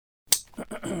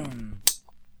Now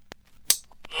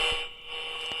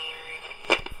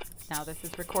this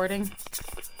is recording.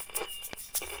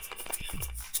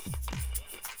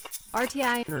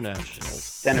 RTI International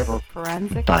Center for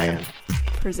Forensic Science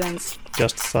presents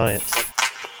Just Science.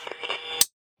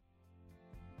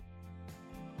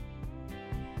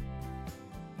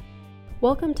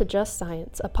 Welcome to Just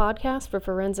Science, a podcast for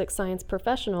forensic science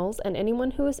professionals and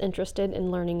anyone who is interested in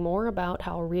learning more about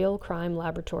how real crime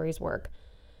laboratories work.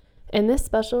 In this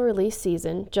special release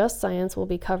season, Just Science will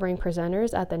be covering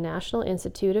presenters at the National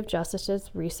Institute of Justice's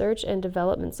Research and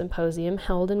Development Symposium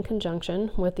held in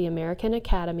conjunction with the American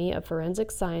Academy of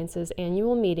Forensic Sciences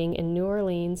annual meeting in New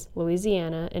Orleans,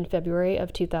 Louisiana in February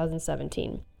of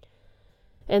 2017.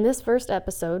 In this first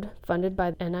episode, funded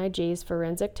by NIJ's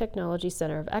Forensic Technology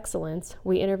Center of Excellence,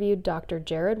 we interviewed Dr.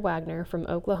 Jarrad Wagner from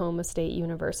Oklahoma State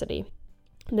University.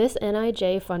 This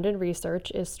NIJ-funded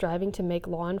research is striving to make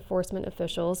law enforcement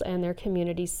officials and their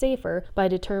communities safer by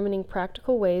determining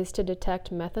practical ways to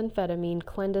detect methamphetamine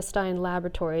clandestine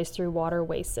laboratories through water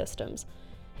waste systems.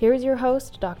 Here's your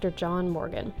host, Dr. John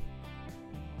Morgan.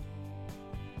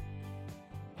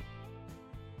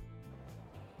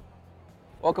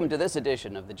 Welcome to this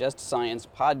edition of the Just Science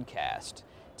podcast.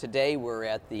 Today we're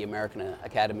at the American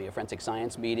Academy of Forensic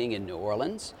Science meeting in New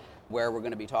Orleans, where we're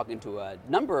going to be talking to a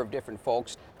number of different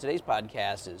folks. Today's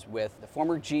podcast is with the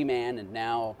former G-Man and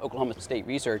now Oklahoma State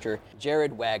researcher,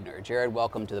 Jarrad Wagner. Jarrad,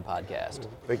 welcome to the podcast.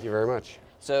 Thank you very much.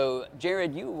 So,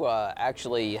 Jarrad, you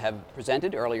actually have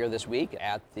presented earlier this week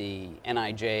at the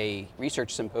NIJ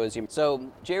Research Symposium. So,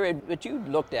 Jarrad, what you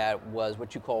looked at was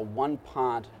what you call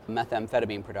one-pot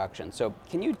methamphetamine production. So,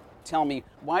 can you tell me,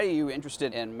 why are you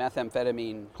interested in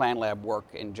methamphetamine clan lab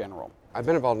work in general? I've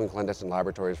been involved in clandestine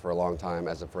laboratories for a long time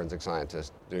as a forensic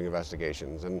scientist doing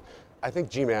investigations, and I think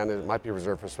G-Man might be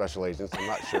reserved for special agents, I'm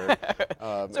not sure.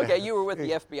 It's okay, you were with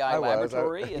the FBI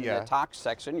laboratory in yeah. the tox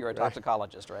section. You're a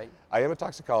toxicologist, right? I am a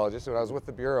toxicologist. When I was with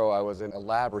the Bureau, I was in a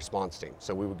lab response team.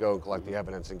 So we would go and collect the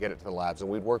evidence and get it to the labs, and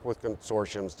we'd work with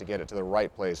consortiums to get it to the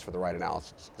right place for the right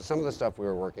analysis. Because some of the stuff we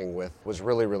were working with was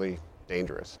really, really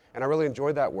dangerous. And I really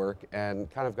enjoyed that work and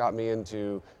kind of got me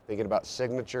into thinking about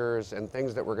signatures and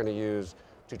things that we're going to use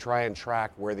to try and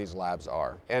track where these labs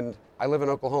are. And I live in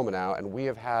Oklahoma now, and we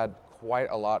have had quite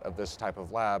a lot of this type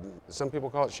of lab. Some people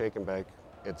call it shake and bake.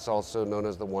 It's also known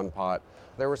as the one pot.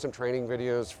 There were some training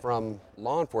videos from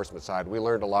law enforcement side. We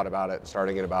learned a lot about it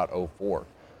starting in about '04.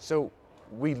 So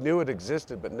we knew it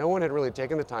existed, but no one had really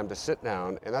taken the time to sit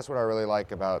down, and that's what I really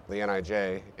like about the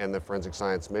NIJ and the forensic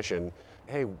science mission.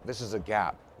 Hey, this is a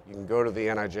gap. You can go to the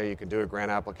NIJ, you can do a grant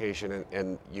application,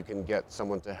 and you can get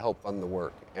someone to help fund the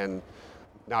work. And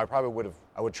now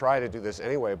I would try to do this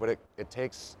anyway, but it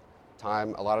takes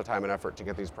time, a lot of time and effort to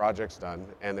get these projects done,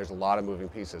 and there's a lot of moving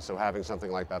pieces, so having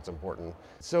something like that's important.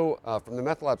 So from the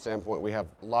meth lab standpoint, we have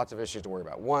lots of issues to worry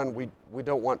about. One, we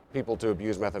don't want people to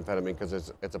abuse methamphetamine because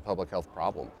it's a public health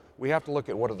problem. We have to look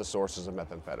at what are the sources of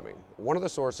methamphetamine. One of the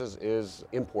sources is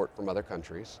import from other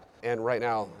countries, and right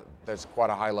now there's quite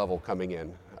a high level coming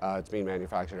in. It's being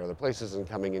manufactured at other places and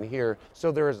coming in here,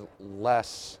 so there is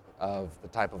less of the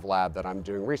type of lab that I'm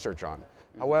doing research on.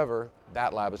 However,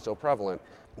 that lab is still prevalent.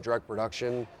 Drug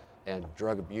production and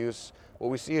drug abuse.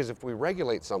 What we see is if we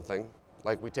regulate something,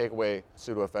 like we take away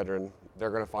pseudoephedrine,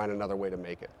 they're going to find another way to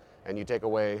make it. And you take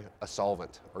away a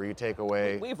solvent, or you take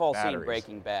away We've all batteries. seen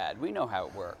Breaking Bad. We know how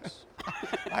it works.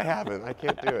 I haven't. I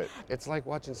can't do it. It's like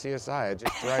watching CSI. It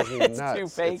just drives me nuts. It's too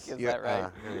fake, is that right?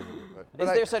 Is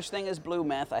there such thing as blue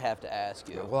meth? I have to ask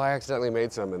you. Well, I accidentally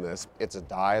made some in this. It's a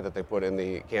dye that they put in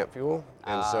the camp fuel,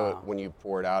 and so when you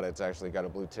pour it out, it's actually got a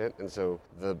blue tint, and so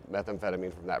the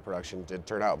methamphetamine from that production did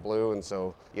turn out blue, and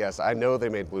so, yes, I know they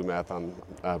made blue meth on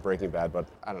Breaking Bad, but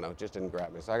I don't know, it just didn't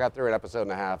grab me. So I got through an episode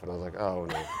and a half, and I was like, oh,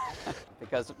 no.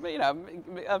 Because,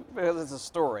 because it's a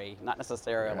story, not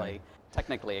necessarily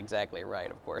technically exactly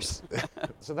right, of course.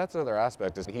 So that's another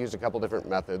aspect, is he used a couple different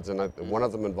methods, and one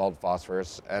of them involved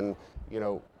phosphorus, and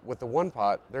with the one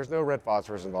pot, there's no red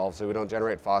phosphorus involved, so we don't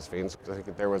generate phosphines. I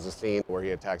think there was a scene where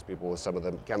he attacks people with some of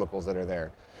the chemicals that are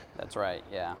there. That's right,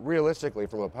 yeah. Realistically,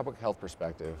 from a public health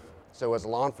perspective, so as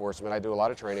law enforcement, I do a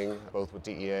lot of training, both with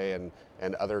DEA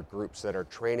and other groups that are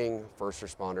training first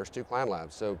responders to clan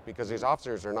labs. So because these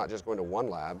officers are not just going to one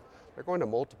lab, they're going to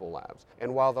multiple labs.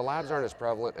 And while the labs aren't as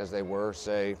prevalent as they were,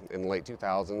 say, in the late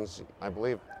 2000s, I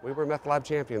believe we were meth lab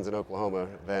champions in Oklahoma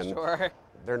then. Sure.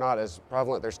 They're not as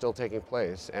prevalent, they're still taking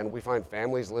place. And we find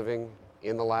families living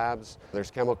in the labs.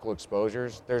 There's chemical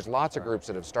exposures. There's lots of groups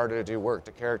that have started to do work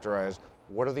to characterize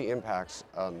what are the impacts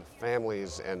on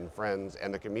families and friends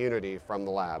and the community from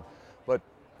the lab. But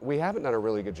we haven't done a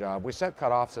really good job. We set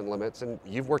cutoffs and limits, and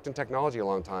you've worked in technology a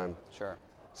long time. Sure.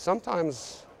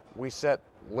 Sometimes we set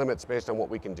limits based on what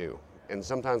we can do. And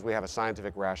sometimes we have a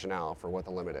scientific rationale for what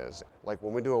the limit is. Like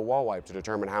when we do a wall wipe to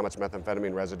determine how much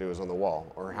methamphetamine residue is on the wall,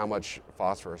 or how much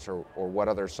phosphorus, or what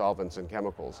other solvents and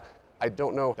chemicals. I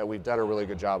don't know that we've done a really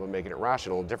good job of making it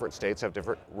rational. Different states have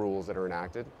different rules that are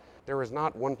enacted. There is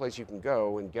not one place you can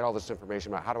go and get all this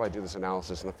information about how do I do this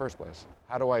analysis in the first place?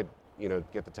 How do I,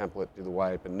 get the template, do the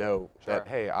wipe, and know that,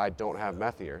 hey, I don't have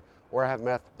meth here, or I have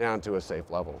meth down to a safe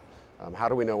level. How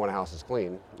do we know when a house is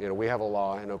clean? We have a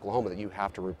law in Oklahoma that you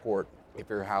have to report if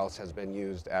your house has been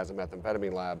used as a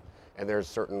methamphetamine lab, and there's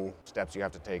certain steps you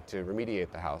have to take to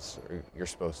remediate the house, or you're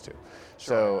supposed to.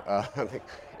 Sure. So I think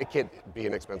it can be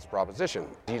an expensive proposition.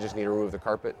 Do you just need to remove the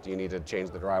carpet? Do you need to change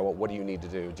the drywall? What do you need to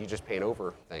do? Do you just paint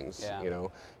over things? Yeah.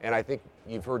 And I think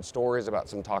you've heard stories about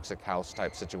some toxic house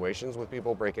type situations with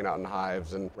people breaking out in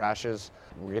hives and rashes.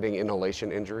 We're getting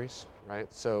inhalation injuries,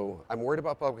 right? So I'm worried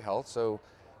about public health. So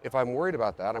if I'm worried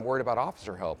about that, I'm worried about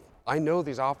officer health. I know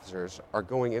these officers are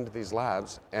going into these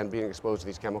labs and being exposed to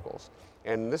these chemicals.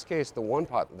 And in this case, the one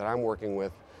pot that I'm working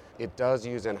with, it does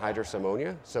use anhydrous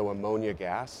ammonia, so ammonia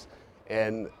gas,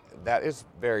 and that is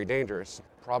very dangerous.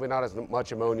 Probably not as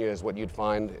much ammonia as what you'd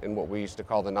find in what we used to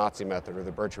call the Nazi method or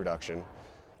the birch reduction,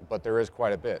 but there is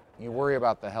quite a bit. You worry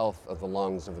about the health of the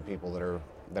lungs of the people that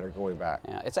are going back.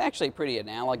 Yeah, it's actually pretty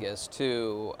analogous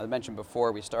to, I mentioned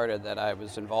before we started that I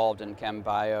was involved in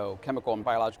chemical and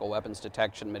biological weapons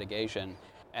detection mitigation,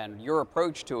 and your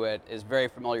approach to it is very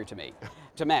familiar to me,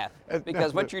 to meth,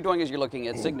 because what you're doing is you're looking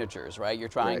at signatures, right? You're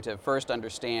trying to first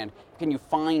understand, can you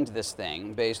find this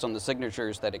thing based on the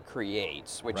signatures that it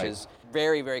creates, which is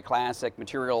very, very classic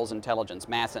materials intelligence,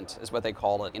 MASINT is what they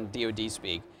call it in DoD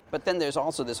speak. But then there's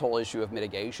also this whole issue of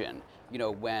mitigation.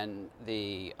 When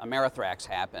the Amerithrax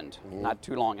happened, not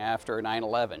too long after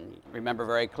 9/11, remember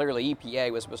very clearly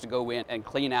EPA was supposed to go in and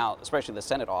clean out, especially the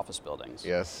Senate office buildings.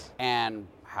 Yes. And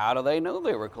how do they know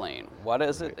they were clean? What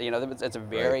is it? It's a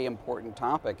very important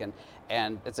topic,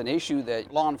 and it's an issue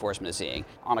that law enforcement is seeing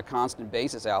on a constant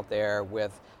basis out there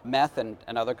with meth and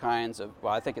other kinds of,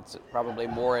 I think it's probably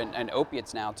more in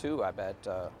opiates now too, I bet.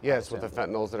 Yes, with the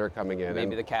fentanyls that are coming in.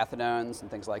 Maybe the cathinones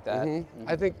and things like that.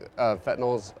 I think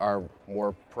fentanyls are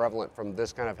more prevalent from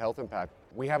this kind of health impact.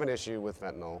 We have an issue with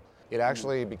fentanyl. It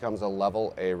actually becomes a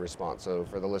level A response. So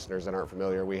for the listeners that aren't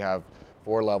familiar, we have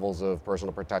 4 levels of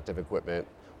personal protective equipment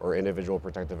or individual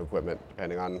protective equipment,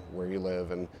 depending on where you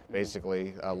live. And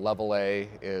basically, level A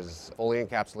is fully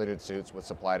encapsulated suits with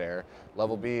supplied air.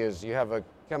 Level B is you have a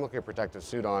chemically protective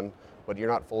suit on, but you're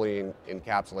not fully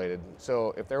encapsulated.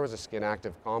 So if there was a skin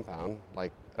active compound,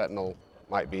 like fentanyl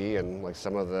might be, and like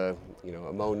some of the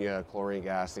ammonia, chlorine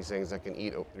gas, these things that can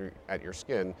eat at your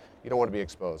skin, you don't want to be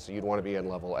exposed. So you'd want to be in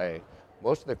level A.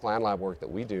 Most of the Clan Lab work that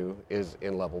we do is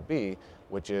in level B,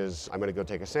 which is I'm going to go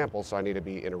take a sample, so I need to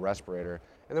be in a respirator.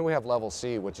 And then we have level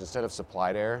C, which instead of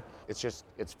supplied air, it's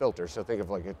filtered. So think of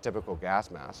like a typical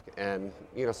gas mask. And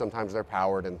sometimes they're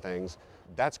powered and things.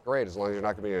 That's great as long as you're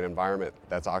not going to be in an environment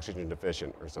that's oxygen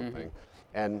deficient or something.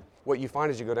 And what you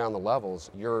find as you go down the levels,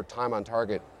 your time on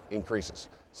target increases.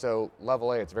 So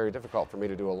level A, it's very difficult for me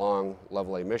to do a long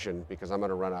level A mission because I'm going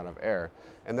to run out of air.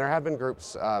 And there have been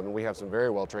groups, we have some very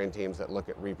well-trained teams that look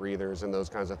at rebreathers and those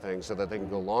kinds of things so that they can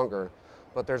go longer.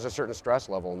 But there's a certain stress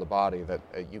level in the body that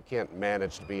you can't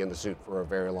manage to be in the suit for a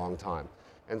very long time.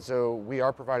 And so we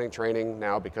are providing training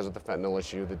now because of the fentanyl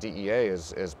issue. The DEA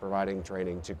is providing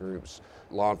training to groups,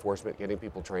 law enforcement, getting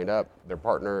people trained up. Their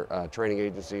partner training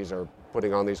agencies are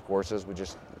putting on these courses. We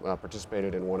just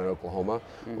participated in one in Oklahoma.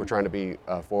 We're trying to be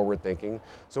forward thinking.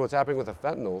 So what's happening with the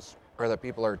fentanyls are that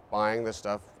people are buying this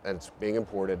stuff and it's being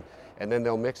imported, and then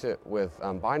they'll mix it with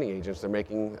binding agents. They're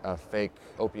making fake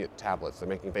opiate tablets. They're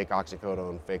making fake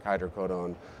oxycodone, fake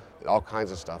hydrocodone, all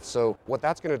kinds of stuff. So what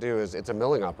that's going to do is it's a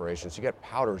milling operation. So you get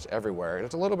powders everywhere, and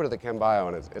it's a little bit of the chem bio,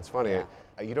 and it's funny. Yeah.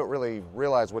 You don't really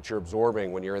realize what you're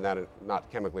absorbing when you're in that, not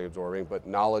chemically absorbing, but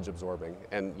knowledge absorbing.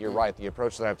 And you're right, the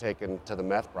approach that I've taken to the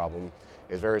meth problem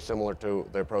is very similar to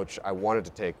the approach I wanted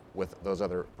to take with those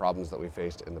other problems that we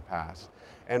faced in the past.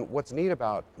 And what's neat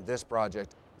about this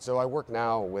project, so I work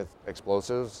now with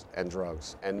explosives and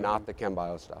drugs and not the chem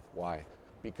bio stuff. Why?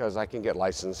 Because I can get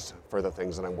licensed for the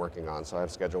things that I'm working on. So I have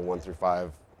Schedule 1 through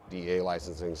 5 DEA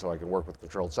licensing, so I can work with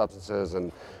controlled substances,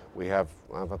 and I have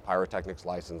a pyrotechnics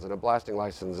license and a blasting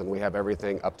license, and we have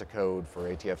everything up to code for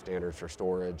ATF standards for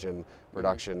storage and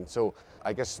production. So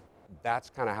I guess that's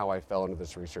kind of how I fell into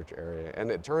this research area.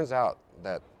 And it turns out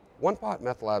that one-pot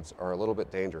meth labs are a little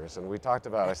bit dangerous, and we talked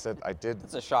about, I said I did...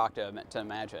 It's a shock to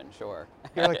imagine, sure.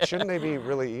 You're like, shouldn't they be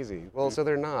really easy? Well, so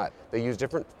they're not. They use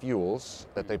different fuels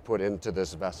that they put into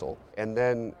this vessel, and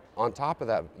then on top of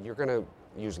that, you're going to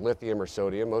use lithium or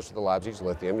sodium. Most of the labs use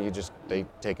lithium. They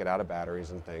take it out of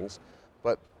batteries and things.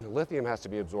 But lithium has to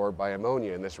be absorbed by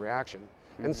ammonia in this reaction.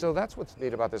 And so that's what's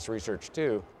neat about this research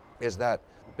too, is that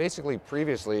basically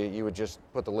previously you would just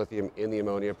put the lithium in the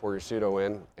ammonia, pour your pseudo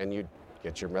in, and you'd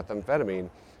get your methamphetamine.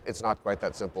 It's not quite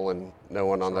that simple, and no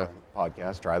one on the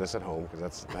podcast try this at home,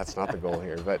 because that's not the goal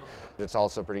here, but it's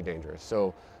also pretty dangerous.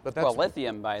 Well,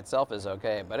 lithium by itself is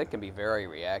okay, but it can be very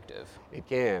reactive. It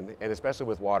can, and especially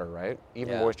with water, right?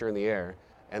 Even moisture in the air.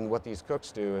 And what these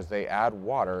cooks do is they add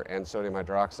water and sodium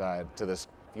hydroxide to this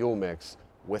fuel mix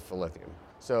with the lithium.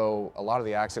 So a lot of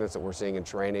the accidents that we're seeing in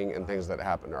training and things that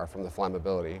happen are from the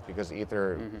flammability, because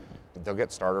either they'll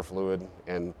get starter fluid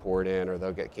and pour it in, or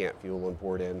they'll get cant fuel and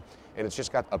pour it in, and it's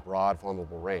just got a broad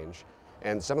flammable range.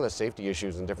 And some of the safety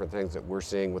issues and different things that we're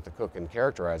seeing with the cook and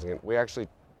characterizing it, we actually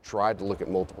tried to look at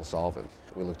multiple solvents.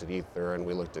 We looked at ether and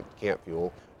we looked at cant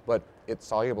fuel, but it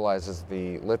solubilizes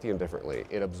the lithium differently.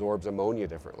 It absorbs ammonia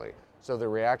differently. So the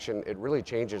reaction, it really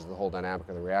changes the whole dynamic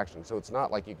of the reaction. So it's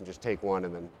not like you can just take one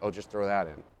and then, just throw that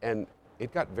in. And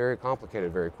it got very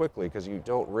complicated very quickly, because you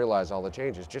don't realize all the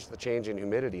changes. Just the change in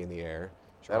humidity in the air,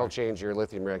 that'll change your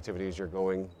lithium reactivity as you're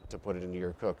going to put it into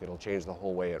your cook. It'll change the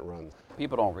whole way it runs.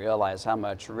 People don't realize how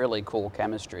much really cool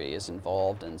chemistry is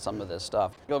involved in some of this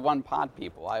stuff. The one pot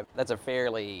people, that's a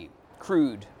fairly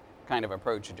crude kind of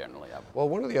approach generally. Well,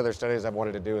 one of the other studies I've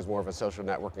wanted to do is more of a social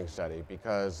networking study,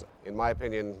 because in my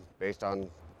opinion, based on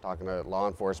talking to law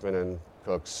enforcement and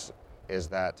cooks, is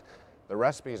that the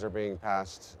recipes are being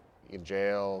passed in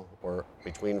jail or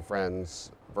between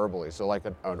friends verbally, so like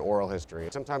an oral history.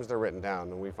 Sometimes they're written down,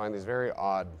 and we find these very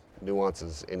odd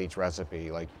nuances in each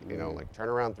recipe, like, like turn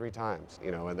around 3 times,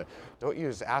 and don't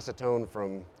use acetone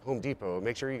from Home Depot,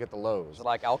 make sure you get the Lowe's. It's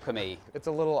like alchemy. It's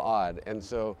a little odd, and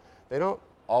so they don't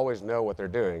always know what they're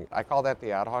doing. I call that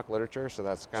the ad hoc literature, so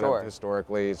that's kind of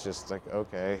historically, it's just like,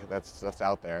 okay, that's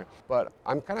out there. But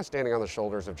I'm kind of standing on the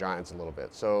shoulders of giants a little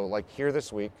bit. So like here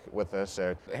this week with us,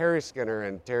 Harry Skinner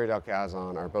and Terry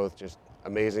Delcazon are both just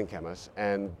amazing chemists,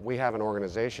 and we have an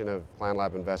organization of Plan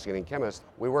Lab investigating chemists.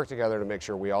 We work together to make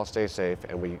sure we all stay safe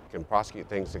and we can prosecute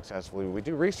things successfully. We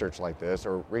do research like this,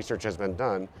 or research has been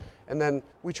done, and then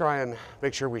we try and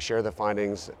make sure we share the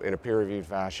findings in a peer-reviewed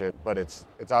fashion, but it's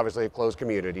obviously a closed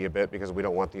community a bit, because we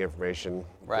don't want the information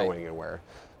going anywhere.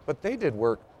 But they did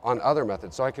work on other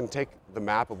methods, so I can take the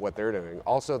map of what they're doing.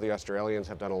 Also, the Australians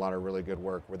have done a lot of really good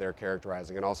work where they're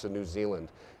characterizing, and also New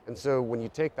Zealand. And so when you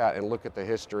take that and look at the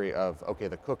history of,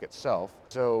 the cook itself,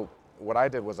 so what I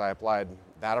did was I applied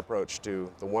that approach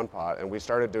to the one pot, and we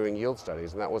started doing yield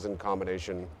studies, and that was in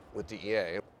combination with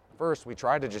DEA. First, we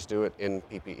tried to just do it in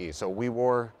PPE. So we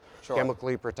wore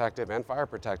chemically protective and fire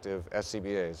protective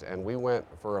SCBAs, and we went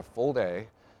for a full day.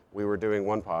 We were doing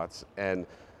one pots and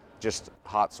just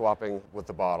hot swapping with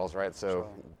the bottles, right? So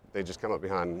they just come up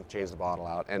behind and change the bottle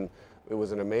out. And it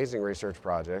was an amazing research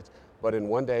project, but in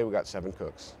one day we got 7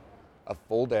 cooks. A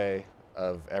full day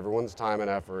of everyone's time and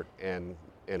effort, and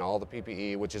in all the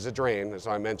PPE, which is a drain. So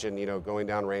I mentioned, going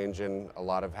down range in a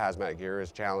lot of hazmat gear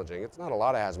is challenging. It's not a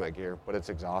lot of hazmat gear, but it's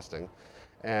exhausting.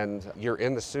 And you're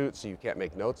in the suit, so you can't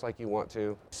make notes like you want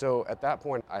to. So at that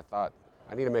point, I thought,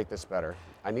 I need to make this better.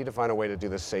 I need to find a way to do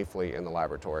this safely in the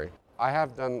laboratory. I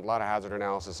have done a lot of hazard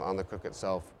analysis on the cook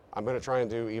itself. I'm going to try and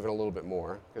do even a little bit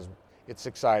more, because it's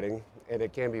exciting and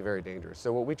it can be very dangerous.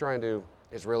 So what we try and do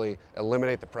is really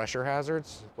eliminate the pressure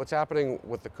hazards. What's happening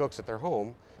with the cooks at their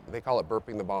home, they call it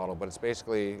burping the bottle, but it's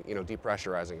basically,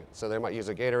 depressurizing it. So they might use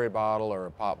a Gatorade bottle or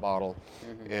a pop bottle.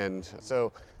 And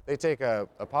so they take a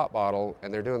pop bottle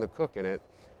and they're doing the cook in it,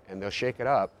 and they'll shake it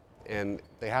up, and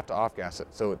they have to off-gas it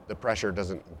so the pressure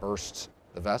doesn't burst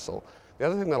the vessel. The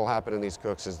other thing that'll happen in these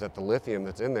cooks is that the lithium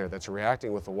that's in there, that's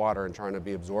reacting with the water and trying to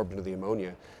be absorbed into the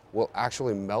ammonia, will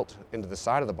actually melt into the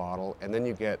side of the bottle, and then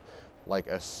you get like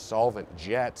a solvent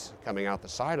jet coming out the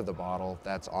side of the bottle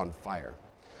that's on fire.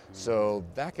 So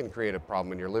that can create a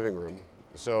problem in your living room.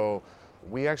 So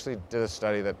we actually did a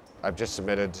study that I've just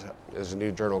submitted. There's a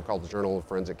new journal called the Journal of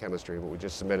Forensic Chemistry, but we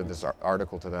just submitted this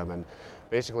article to them. And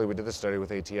basically we did this study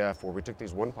with ATF where we took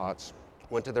these one pots,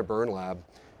 went to their burn lab,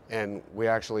 and we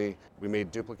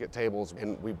made duplicate tables,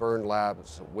 and we burned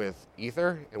labs with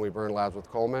ether, and we burned labs with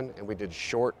Coleman, and we did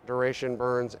short duration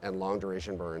burns and long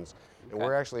duration burns. And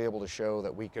we're actually able to show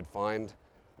that we could find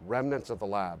remnants of the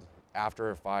lab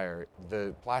after a fire.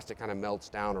 The plastic kind of melts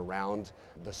down around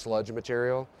the sludge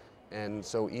material, and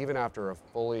so even after a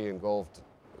fully engulfed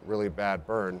really bad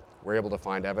burn, we're able to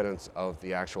find evidence of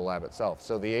the actual lab itself.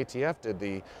 So the ATF did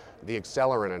the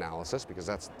accelerant analysis, because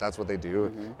that's what they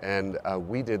do, and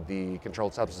we did the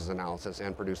controlled substance analysis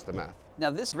and produced the meth. Now,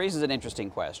 this raises an interesting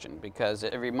question, because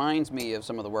it reminds me of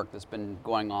some of the work that's been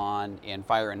going on in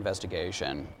fire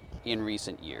investigation in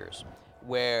recent years,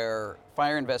 where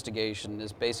fire investigation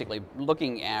is basically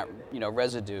looking at,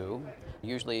 residue,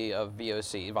 usually of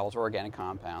VOC, volatile organic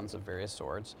compounds of various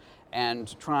sorts,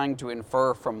 and trying to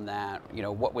infer from that,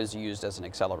 what was used as an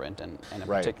accelerant in a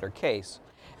particular case.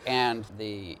 And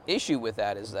the issue with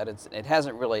that is that it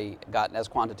hasn't really gotten as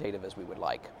quantitative as we would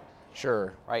like.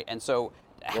 Sure. Right, and so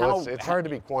it's hard to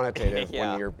be quantitative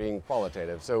when you're being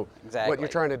qualitative. So what you're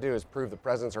trying to do is prove the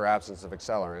presence or absence of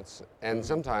accelerants. And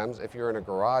sometimes if you're in a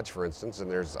garage, for instance, and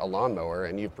there's a lawnmower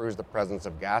and you prove the presence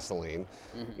of gasoline,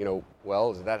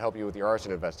 well, does that help you with your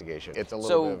arson investigation? It's a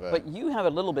little bit of a... But you have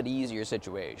a little bit easier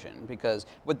situation, because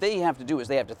what they have to do is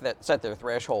they have to set their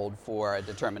threshold for a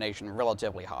determination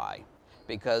relatively high,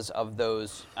 because of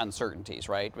those uncertainties,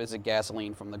 right? Was it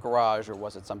gasoline from the garage, or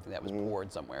was it something that was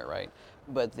poured somewhere, right?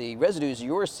 But the residues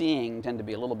you're seeing tend to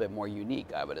be a little bit more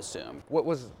unique, I would assume. What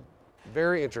was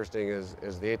very interesting is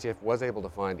the ATF was able to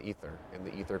find ether in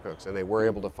the ether cooks, and they were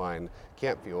able to find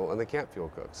camp fuel in the camp fuel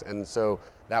cooks. And so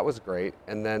that was great.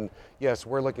 And then, yes,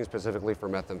 we're looking specifically for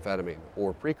methamphetamine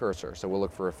or precursor. So we'll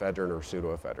look for ephedrine or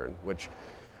pseudoephedrine, which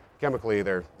chemically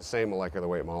they're the same molecular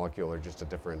weight molecule, or just a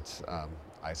different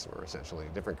isomer, essentially,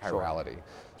 different chirality.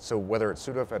 So whether it's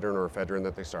pseudoephedrine or ephedrine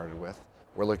that they started with,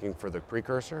 we're looking for the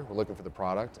precursor, we're looking for the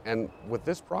product. And with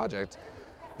this project,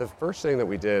 the first thing that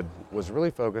we did was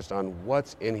really focused on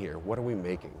what's in here, what are we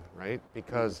making, right?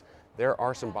 Because there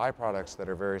are some byproducts that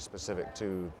are very specific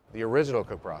to the original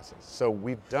cook process. So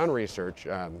we've done research,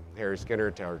 Harry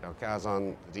Skinner, Taylor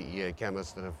Dalcazon, the DEA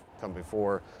chemists that have come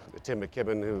before, Tim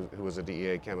McKibben, who was a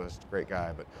DEA chemist, great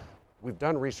guy, but we've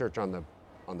done research on the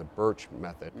birch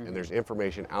method, and there's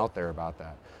information out there about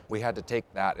that. We had to take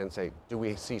that and say, do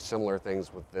we see similar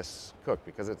things with this cook?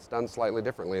 Because it's done slightly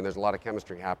differently, and there's a lot of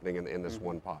chemistry happening in this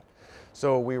one pot.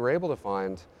 So we were able to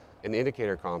find an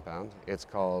indicator compound. It's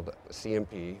called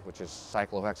CMP, which is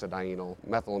cyclohexadienyl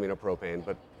methylaminopropane,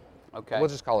 but we'll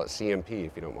just call it CMP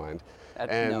if you don't mind.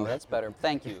 No, that's better.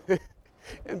 Thank you.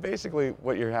 And basically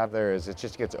what you have there is it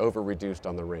just gets over-reduced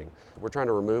on the ring. We're trying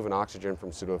to remove an oxygen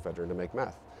from pseudoephedrine to make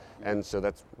meth. And so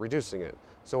that's reducing it.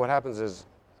 So what happens is,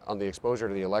 on the exposure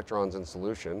to the electrons in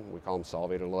solution, we call them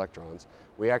solvated electrons,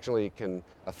 we actually can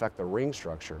affect the ring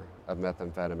structure of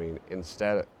methamphetamine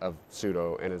instead of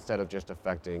pseudo, and instead of just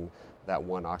affecting that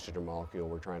one oxygen molecule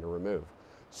we're trying to remove.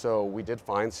 So we did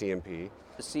find CMP.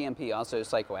 Is CMP also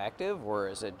psychoactive, or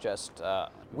is it just...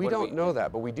 we don't know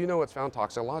that, but we do know it's found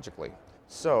toxicologically.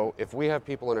 So if we have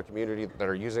people in a community that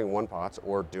are using one pots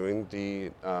or doing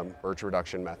the birch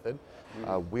reduction method,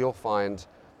 we'll find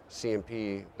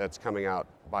CMP that's coming out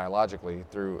biologically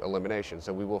through elimination.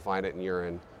 So we will find it in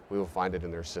urine, we will find it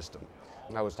in their system.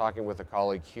 I was talking with a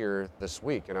colleague here this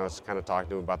week, and I was kind of talking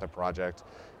to him about the project,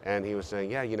 and he was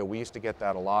saying, yeah, we used to get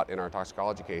that a lot in our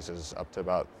toxicology cases up to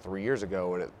about 3 years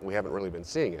ago, and we haven't really been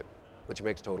seeing it, which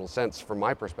makes total sense from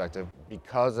my perspective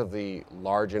because of the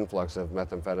large influx of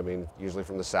methamphetamine, usually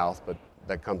from the south, but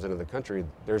that comes into the country.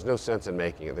 There's no sense in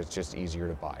making it. It's just easier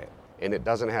to buy it. And it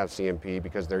doesn't have CMP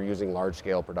because they're using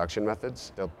large-scale production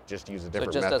methods. They'll just use a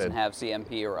different method. So it just doesn't have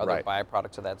CMP or other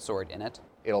byproducts of that sort in it?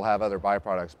 It'll have other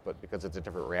byproducts, but because it's a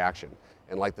different reaction.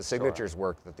 And like the signatures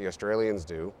work that the Australians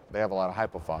do, they have a lot of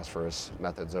hypophosphorus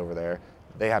methods over there.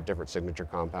 They have different signature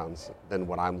compounds than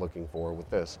what I'm looking for with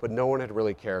this. But no one had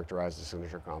really characterized the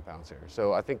signature compounds here.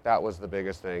 So I think that was the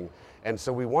biggest thing. And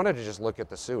so we wanted to just look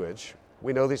at the sewage.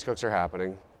 We know these cooks are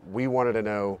happening. We wanted to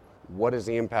know what is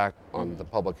the impact on the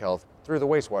public health through the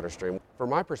wastewater stream. From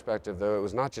my perspective, though, it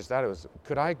was not just that. It was,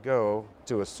 could I go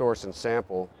to a source and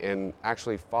sample and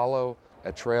actually follow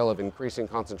a trail of increasing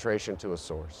concentration to a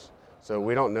source? So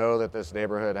we don't know that this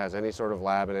neighborhood has any sort of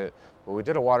lab in it, but we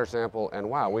did a water sample, and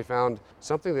wow, we found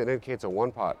something that indicates a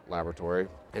one-pot laboratory,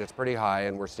 and it's pretty high,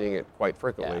 and we're seeing it quite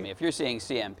frequently. Yeah, I mean, if you're seeing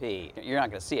CMP, you're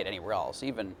not going to see it anywhere else.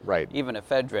 Even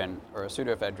ephedrine or a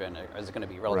pseudoephedrine is going to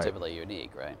be relatively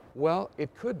unique, right? Well,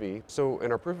 it could be. So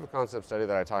in our proof of concept study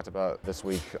that I talked about this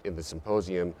week in the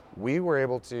symposium, we were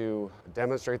able to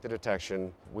demonstrate the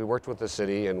detection. We worked with the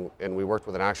city, and we worked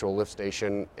with an actual lift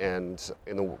station and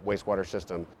in the wastewater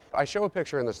system. I show a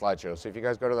picture in the slideshow, so if you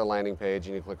guys go to the landing page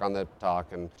and you click on the talk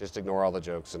and just ignore all the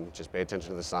jokes and just pay attention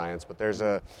to the science, but there's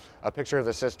a picture of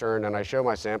the cistern, and I show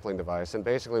my sampling device, and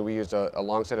basically we used a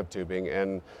long set of tubing,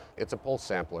 and it's a pulse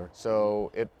sampler,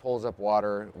 so it pulls up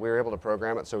water. We were able to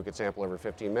program it so we could sample every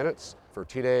 15 minutes for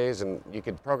 2 days, and you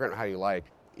could program it how you like.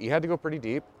 you had to go pretty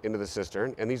deep into the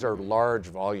cistern, and these are large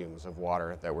volumes of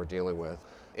water that we're dealing with,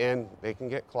 and they can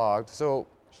get clogged. So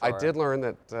I did learn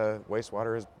that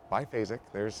wastewater is biphasic.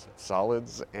 There's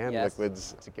solids and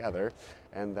liquids together,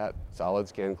 and that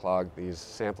solids can clog these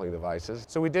sampling devices.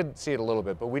 So we did see it a little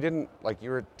bit, but we didn't, like you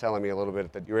were telling me a little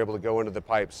bit, that you were able to go into the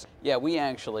pipes. Yeah, we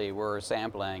actually were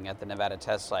sampling at the Nevada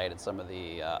test site at some of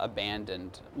the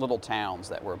abandoned little towns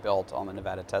that were built on the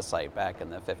Nevada test site back in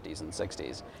the 50s and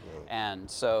 60s. And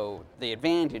so the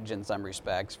advantage in some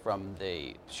respects from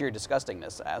the sheer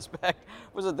disgustingness aspect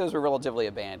was that those were relatively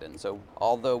abandoned. So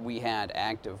although we had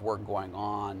active work going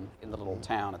on in the little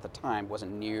town at the time,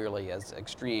 wasn't nearly as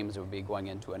extreme as it would be going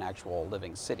into an actual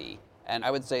living city. And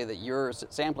I would say that your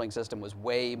sampling system was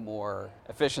way more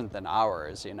efficient than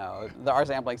ours. Our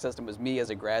sampling system was me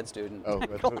as a grad student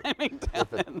climbing down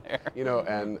in there.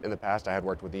 And in the past I had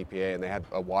worked with EPA, and they had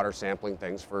water sampling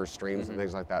things for streams and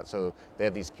things like that. So they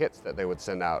had these kits that they would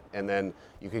send out, and then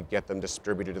you could get them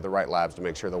distributed to the right labs to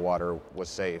make sure the water was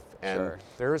safe. And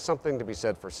there is something to be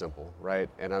said for simple, right?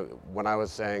 And when I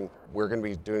was saying we're going to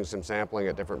be doing some sampling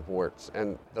at different ports,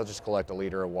 and they'll just collect a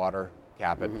liter of water,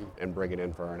 cap it, and bring it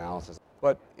in for our analysis.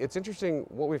 But it's interesting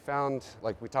what we found,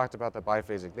 like we talked about the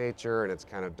biphasic nature, and it's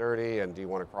kind of dirty, and do you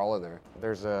want to crawl in there?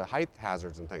 There's height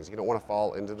hazards and things. You don't want to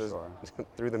fall into the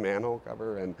through the manhole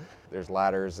cover, and there's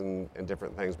ladders and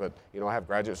different things. But I have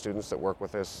graduate students that work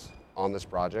with us on this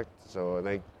project, and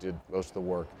they did most of the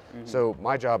work. So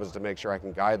my job is to make sure I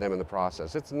can guide them in the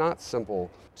process. It's not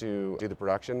simple to do the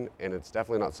production, and it's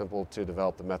definitely not simple to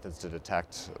develop the methods to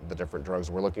detect the different drugs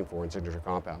we're looking for in signature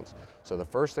compounds. So the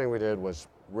first thing we did was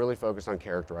really focus on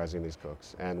characterizing these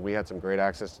cooks, and we had some great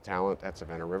access to talent at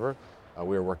Savannah River.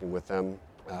 We were working with them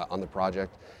on the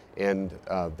project, and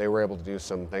they were able to do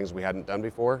some things we hadn't done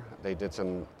before. They did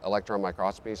some electron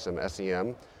microscopy, some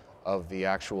SEM of the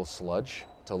actual sludge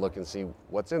to look and see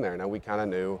what's in there. Now we kind of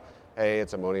knew, hey,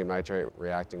 it's ammonium nitrate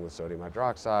reacting with sodium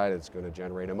hydroxide, it's going to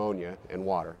generate ammonia in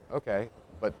water. Okay,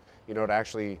 but to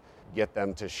actually get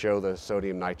them to show the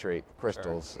sodium nitrate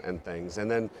crystals and things. And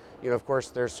then, of course,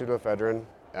 there's pseudoephedrine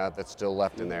that's still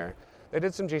left in there. They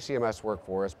did some GCMS work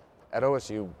for us. At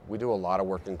OSU, we do a lot of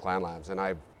work in clan labs, and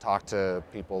I've talked to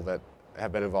people that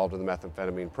have been involved in the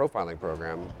methamphetamine profiling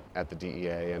program at the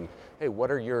DEA, and hey, what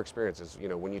are your experiences?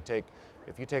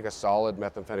 If you take a solid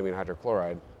methamphetamine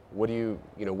hydrochloride, what do you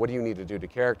need to do to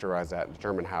characterize that and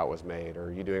determine how it was made? Or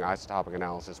are you doing isotopic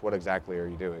analysis? What exactly are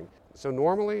you doing? So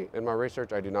normally in my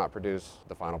research, I do not produce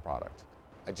the final product.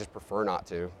 I just prefer not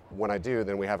to. When I do,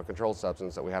 then we have a controlled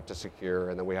substance that we have to secure,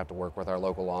 and then we have to work with our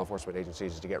local law enforcement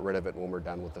agencies to get rid of it when we're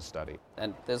done with the study.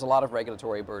 And there's a lot of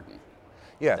regulatory burden.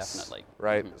 Yes, definitely.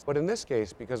 Right. But in this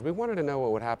case, because we wanted to know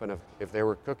what would happen if they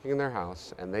were cooking in their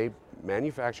house and they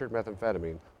manufactured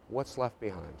methamphetamine, what's left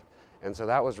behind? And so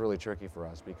that was really tricky for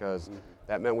us because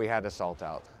that meant we had to salt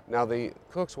out. Now the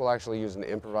cooks will actually use an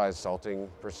improvised salting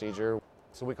procedure.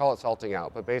 So we call it salting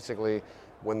out, but basically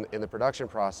when in the production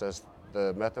process,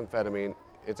 the methamphetamine,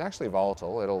 it's actually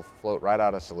volatile. It'll float right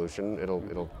out of solution.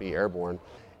 It'll be airborne.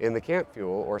 In the camp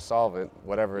fuel or solvent,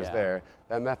 whatever is there,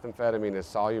 that methamphetamine is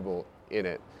soluble in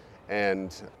it,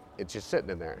 and it's just sitting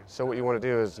in there. So what you want to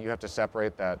do is you have to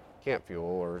separate that camp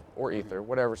fuel or ether,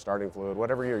 whatever starting fluid,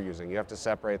 whatever you're using. You have to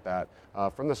separate that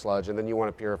from the sludge, and then you want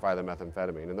to purify the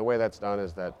methamphetamine. And the way that's done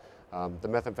is that the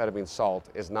methamphetamine salt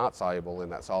is not soluble in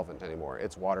that solvent anymore.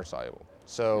 It's water soluble.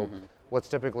 So what's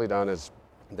typically done is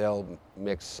they'll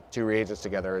mix two reagents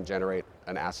together and generate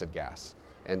an acid gas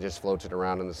and just float it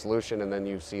around in the solution, and then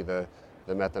you see the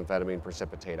methamphetamine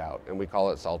precipitate out, and we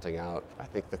call it salting out. I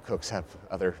think the cooks have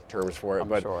other terms for it,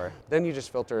 but then you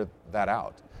just filter that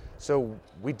out. So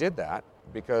we did that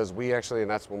because and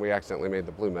that's when we accidentally made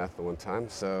the blue meth the one time,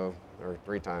 or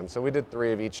 3 times. So we did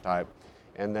 3 of each type,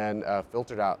 and then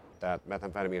filtered out that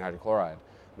methamphetamine hydrochloride.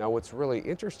 Now what's really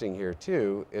interesting here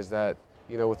too is that,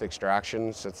 with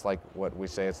extractions, it's like what we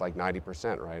say, it's like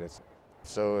 90%, right?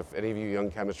 So if any of you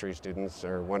young chemistry students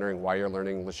are wondering why you're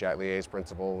learning Le Chatelier's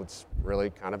principle, it's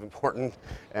really kind of important,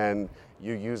 and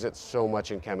you use it so much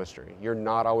in chemistry. You're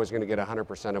not always going to get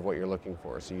 100% of what you're looking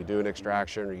for. So you do an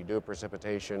extraction or you do a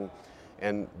precipitation,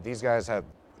 and these guys have,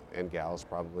 and gals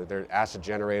probably, they're acid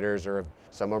generators, or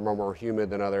some of them are more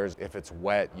humid than others. If it's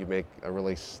wet, you make a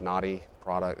really snotty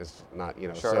product. It's not,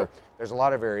 so there's a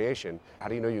lot of variation. How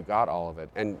do you know you got all of it?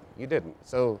 And you didn't.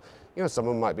 So, some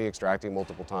of them might be extracting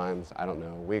multiple times. I don't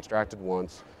know. We extracted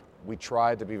once. We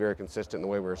tried to be very consistent in the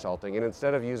way we were salting. And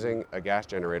instead of using a gas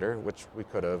generator, which we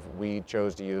could have, we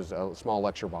chose to use a small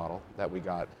lecture bottle that we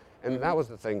got. And that was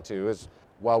the thing too, is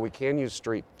while we can use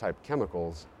street type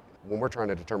chemicals, when we're trying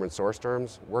to determine source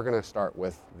terms, we're going to start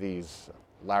with these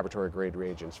laboratory grade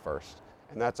reagents first.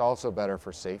 And that's also better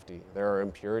for safety. There are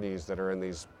impurities that are in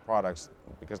these products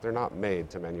because they're not made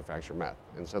to manufacture meth.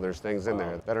 And so there's things in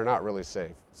there that are not really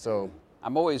safe. So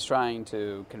I'm always trying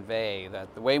to convey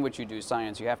that the way in which you do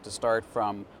science, you have to start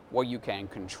from what you can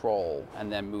control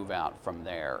and then move out from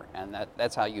there. And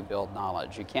that's how you build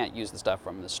knowledge. You can't use the stuff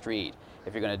from the street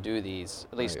if you're going to do these,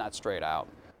 at least not straight out.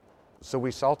 So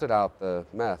we salted out the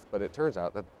meth, but it turns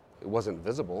out that it wasn't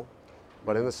visible,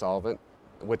 but in the solvent,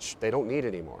 which they don't need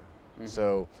anymore.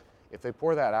 So if they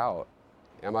pour that out,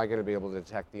 am I going to be able to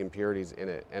detect the impurities in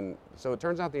it? And so it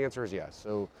turns out the answer is yes.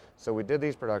 So we did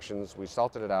these productions, we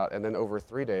salted it out, and then over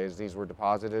 3 days, these were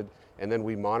deposited, and then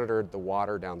we monitored the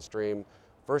water downstream.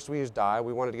 First we used dye.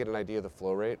 We wanted to get an idea of the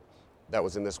flow rate that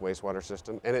was in this wastewater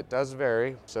system, and it does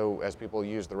vary. So as people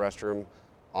use the restroom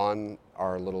on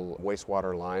our little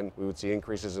wastewater line, we would see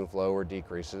increases in flow or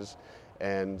decreases.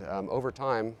 And over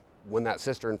time, when that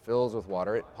cistern fills with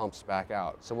water, it pumps back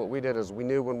out. So what we did is we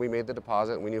knew when we made the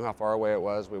deposit, we knew how far away it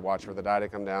was, we watched for the dye to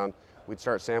come down, we'd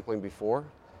start sampling before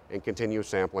and continue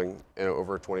sampling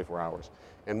over 24 hours.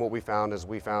 And what we found is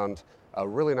we found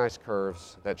really nice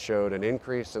curves that showed an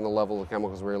increase in the level of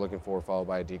chemicals we were looking for, followed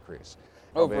by a decrease.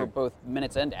 Over both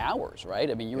minutes and hours, right?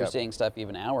 I mean, you were seeing stuff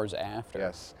even hours after.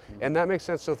 Yes, and that makes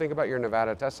sense. So think about your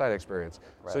Nevada test site experience.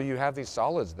 Right. So you have these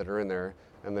solids that are in there,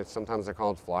 and sometimes they're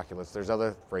called flocculates. There's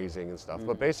other phrasing and stuff,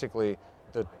 but basically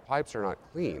the pipes are not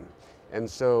clean. And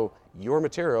so your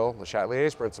material, the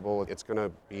Chatelier's principle, it's going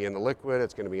to be in the liquid,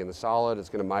 it's going to be in the solid, it's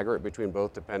going to migrate between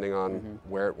both depending on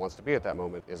where it wants to be at that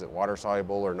moment. Is it water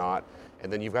soluble or not?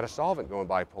 And then you've got a solvent going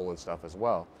by pulling stuff as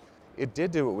well. It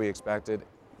did do what we expected.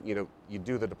 You know, you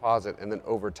do the deposit, and then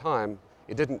over time,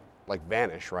 it didn't like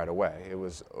vanish right away. It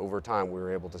was over time we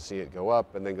were able to see it go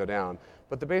up and then go down.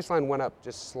 But the baseline went up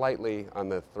just slightly on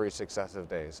the 3 successive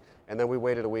days. And then we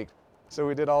waited a week. So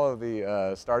we did all of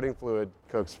the starting fluid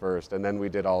cooks first, and then we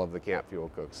did all of the camp fuel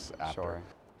cooks after. Sure.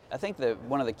 I think that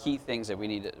one of the key things that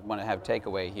we want to have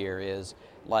takeaway here is,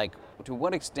 like, to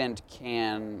what extent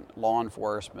can law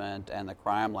enforcement and the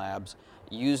crime labs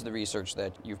use the research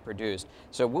that you've produced?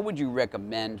 So what would you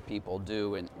recommend people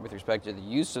do with respect to the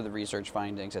use of the research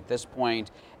findings at this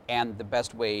point, and the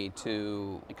best way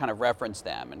to kind of reference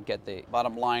them and get the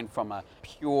bottom line from a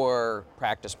pure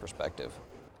practice perspective?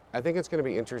 I think it's going to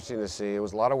be interesting to see. It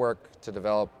was a lot of work to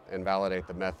develop and validate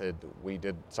the method. We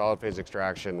did solid phase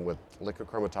extraction with liquid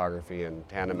chromatography and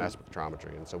tandem mass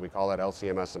spectrometry, and so we call that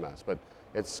LC-MS-MS, but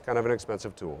it's kind of an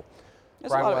expensive tool.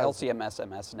 There's a lot of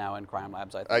LC-MS-MS now in crime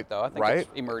labs, I think, though. I think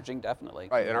it's emerging, definitely.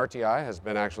 Right, and RTI has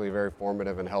been actually very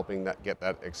formative in helping get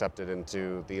that accepted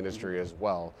into the industry as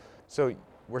well. So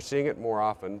we're seeing it more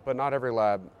often, but not every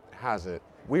lab has it.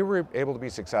 We were able to be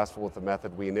successful with the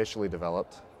method we initially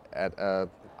developed at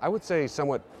I would say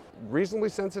somewhat reasonably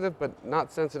sensitive, but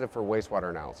not sensitive for wastewater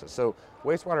analysis. So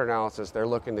wastewater analysis, they're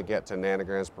looking to get to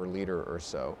nanograms per liter or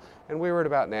so. And we were at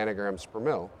about nanograms per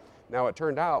mil. Now it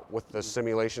turned out with the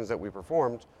simulations that we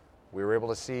performed, we were able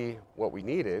to see what we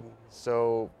needed.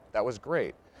 So that was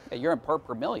great. Yeah, you're in part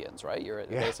per millions, right?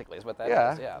 Basically is what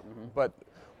that is. Yeah. But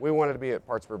we wanted to be at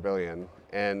parts per billion.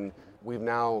 And we've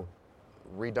now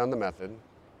redone the method,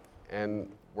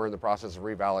 and we're in the process of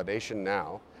revalidation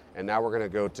now. And now we're going to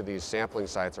go to these sampling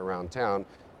sites around town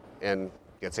and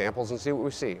get samples and see what we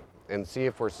see, and see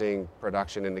if we're seeing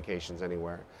production indications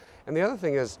anywhere. And the other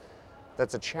thing is,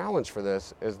 that's a challenge for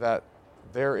this, is that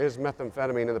there is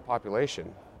methamphetamine in the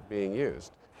population being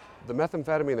used. The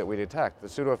methamphetamine that we detect, the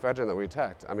pseudoephedrine that we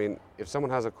detect, I mean, if someone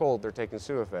has a cold, they're taking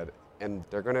Sudafed, and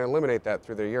they're going to eliminate that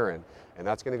through their urine, and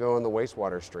that's going to go in the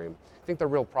wastewater stream. I think the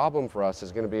real problem for us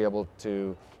is going to be able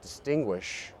to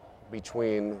distinguish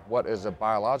between what is a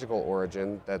biological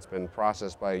origin that's been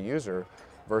processed by a user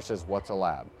versus what's a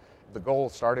lab. The goal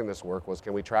starting this work was,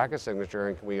 can we track a signature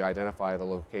and can we identify the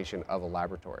location of a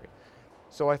laboratory?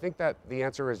 So I think that the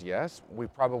answer is yes, we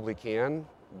probably can,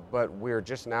 but we're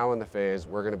just now in the phase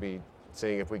we're going to be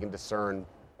seeing if we can discern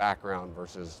background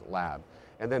versus lab.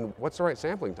 And then what's the right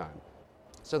sampling time?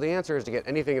 So the answer is, to get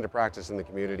anything into practice in the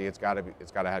community, it's got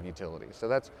to have utility.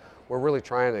 So we're really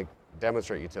trying to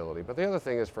demonstrate utility. But the other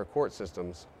thing is, for court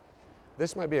systems,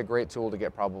 this might be a great tool to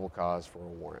get probable cause for a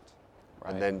warrant,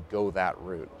 and then go that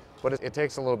route. But it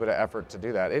takes a little bit of effort to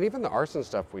do that. And even the arson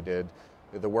stuff we did,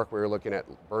 the work we were looking at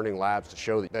burning labs to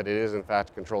show that it is in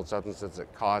fact controlled substances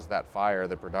that caused that fire,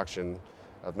 the production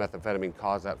of methamphetamine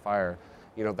caused that fire,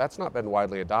 that's not been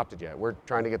widely adopted yet. We're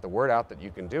trying to get the word out that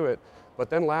you can do it, but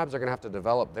then labs are going to have to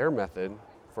develop their method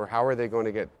for how are they going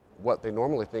to get what they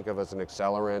normally think of as an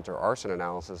accelerant or arson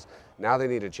analysis. Now they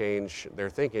need to change their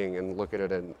thinking and look at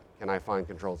it and, can I find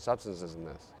controlled substances in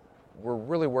this? we're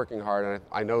really working hard, and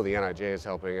I know the NIJ is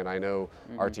helping, and I know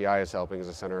RTI is helping as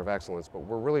a center of excellence, but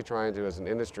we're really trying to, as an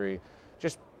industry,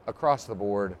 just across the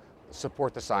board,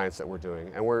 support the science that we're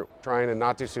doing. And we're trying to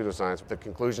not do pseudoscience. The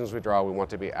conclusions we draw, we want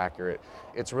to be accurate.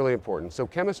 It's really important. So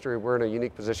chemistry, we're in a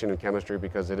unique position in chemistry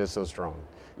because it is so strong.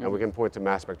 And we can point to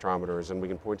mass spectrometers, and we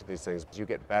can point to these things. As you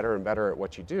get better and better at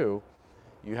what you do,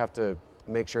 you have to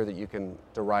make sure that you can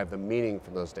derive the meaning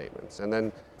from those statements. And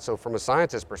then, so from a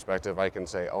scientist perspective, I can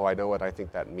say, oh, I know what I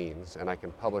think that means, and I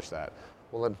can publish that.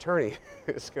 Well, an attorney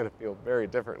is going to feel very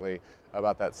differently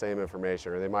about that same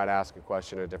information, or they might ask a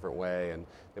question in a different way, and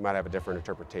they might have a different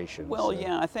interpretation. Well,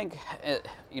 yeah, I think,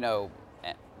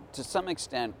 to some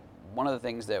extent, one of the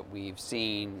things that we've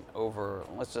seen over,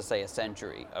 let's just say, a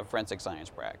century of forensic science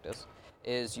practice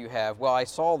is you have, well, I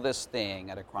saw this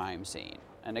thing at a crime scene.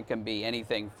 And it can be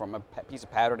anything from a piece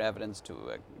of pattern evidence to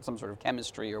some sort of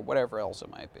chemistry or whatever else it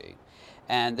might be.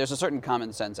 And there's a certain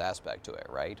common sense aspect to it,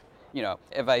 right?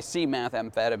 If I see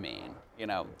methamphetamine,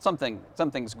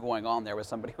 something's going on there with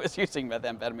somebody who is using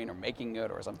methamphetamine or making it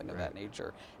or something of that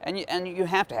nature. And you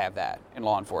have to have that in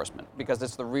law enforcement because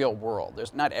it's the real world.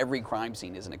 Not every crime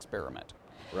scene is an experiment.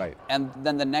 Right. And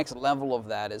then the next level of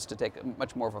that is to take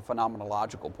much more of a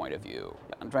phenomenological point of view.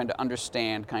 I'm trying to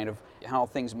understand kind of how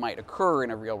things might occur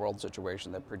in a real world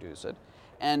situation that produce it.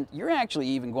 And you're actually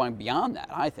even going beyond that,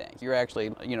 I think. You're actually,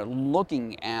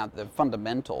 looking at the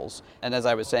fundamentals, and as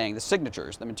I was saying, the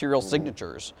signatures, the material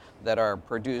signatures that are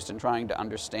produced, and trying to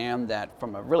understand that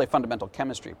from a really fundamental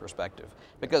chemistry perspective.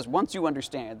 Because once you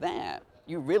understand that,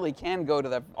 you really can go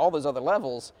to all those other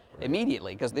levels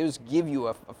immediately, because those give you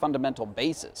a fundamental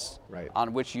basis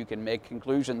on which you can make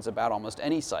conclusions about almost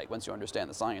any site once you understand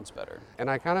the science better. And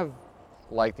I kind of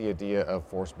like the idea of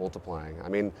force multiplying. I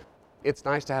mean, it's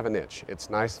nice to have a niche. It's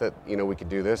nice that we could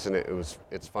do this, and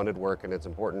it's funded work and it's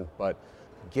important, but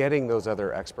getting those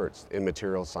other experts in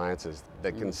material sciences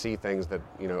that can see things that,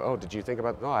 oh, did you think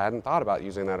about, no, I hadn't thought about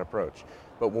using that approach.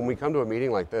 But when we come to a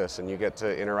meeting like this and you get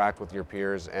to interact with your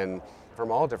peers and from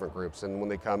all different groups, and when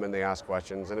they come and they ask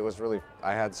questions, and it was really,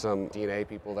 I had some DNA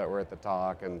people that were at the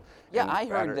talk. I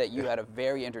heard that you had a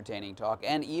very entertaining talk,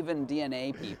 and even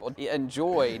DNA people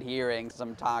enjoyed hearing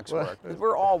some talks work.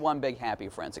 We're all one big happy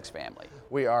forensics family.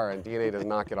 We are, and DNA does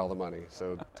not get all the money,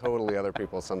 so totally other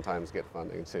people sometimes get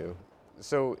funding too.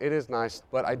 So it is nice,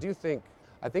 but I think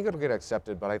it'll get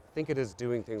accepted, but I think it is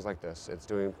doing things like this. It's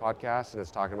doing podcasts, and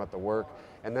it's talking about the work,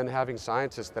 and then having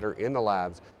scientists that are in the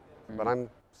labs, but I'm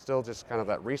still just kind of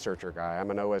that researcher guy. I'm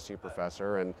an OSU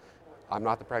professor, and I'm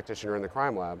not the practitioner in the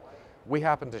crime lab. We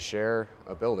happen to share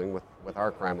a building with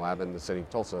our crime lab in the city of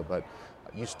Tulsa, but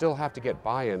you still have to get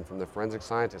buy-in from the forensic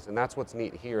scientists, and that's what's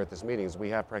neat here at this meeting is we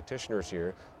have practitioners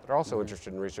here that are also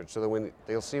interested in research, so that when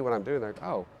they'll see what I'm doing, they're like,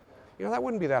 oh, that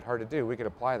wouldn't be that hard to do. We could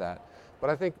apply that.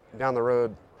 But I think down the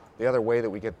road, the other way that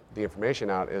we get the information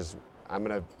out is I'm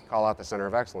going to call out the Center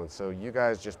of Excellence. So you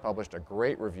guys just published a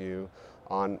great review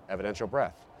on evidential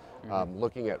breath,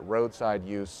 looking at roadside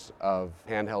use of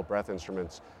handheld breath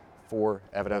instruments for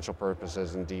evidential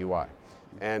purposes in DUI.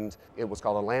 And it was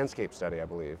called a landscape study, I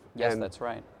believe. Yes, that's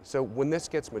right. So when this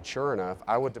gets mature enough,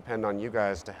 I would depend on you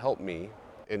guys to help me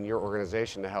in your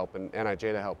organization to help and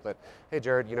NIJ to help that, hey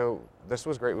Jarrad, this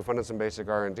was great, we funded some basic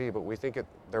R&D, but we think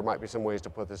there might be some ways to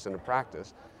put this into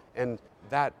practice. And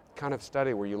that kind of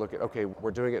study where you look at, okay,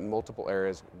 we're doing it in multiple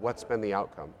areas, what's been the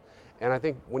outcome? And I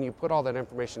think when you put all that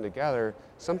information together,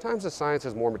 sometimes the science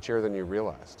is more mature than you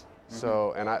realized.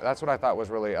 So, and that's what I thought was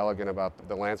really elegant about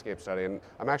the landscape study. And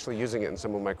I'm actually using it in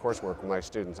some of my coursework with my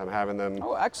students. I'm having them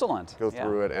go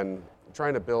through it and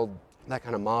trying to build that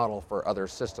kind of model for other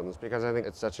systems because I think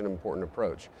it's such an important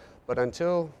approach. But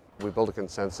until we build a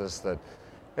consensus that,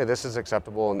 hey, this is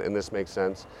acceptable and this makes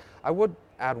sense, I would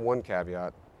add one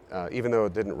caveat, even though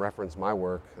it didn't reference my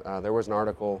work. There was an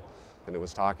article and it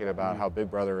was talking about how Big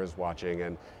Brother is watching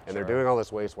and they're doing all this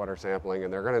wastewater sampling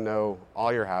and they're going to know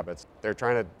all your habits. They're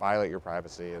trying to violate your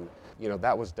privacy and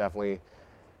that was definitely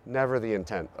never the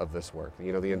intent of this work.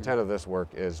 The intent of this work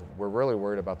is we're really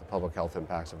worried about the public health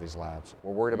impacts of these labs.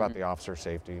 We're worried about the officer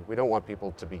safety. We don't want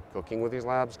people to be cooking with these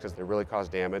labs because they really cause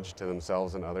damage to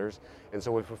themselves and others. And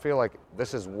so if we feel like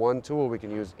this is one tool we can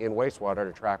use in wastewater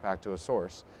to track back to a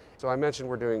source. So I mentioned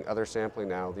we're doing other sampling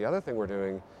now. The other thing we're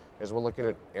doing is we're looking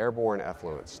at airborne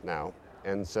effluents now.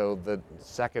 And so the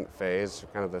second phase,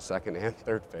 kind of the second and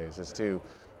third phase, is to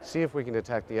see if we can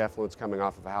detect the effluents coming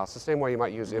off of a house. The same way you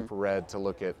might use infrared to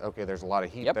look at, okay, there's a lot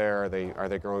of heat there, are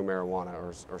they growing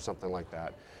marijuana or something like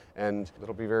that. And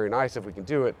it'll be very nice if we can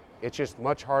do it. It's just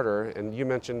much harder, and you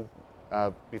mentioned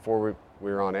before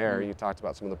we were on air, you talked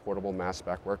about some of the portable mass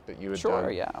spec work that you had done.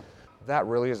 Sure, yeah. that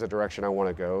really is the direction I want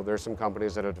to go. There's some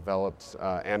companies that have developed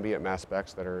ambient mass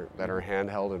specs that are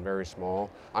handheld and very small.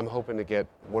 I'm hoping to get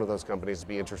one of those companies to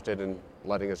be interested in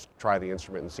letting us try the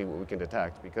instrument and see what we can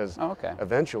detect, because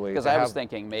eventually... Because I was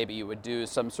thinking maybe you would do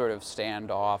some sort of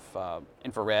standoff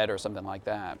infrared or something like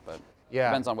that, but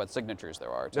depends on what signatures there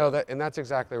are, too. No, and that's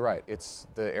exactly right. It's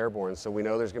the airborne, so we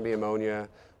know there's going to be ammonia.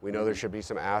 We know there should be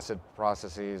some acid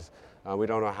processes. We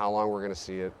don't know how long we're going to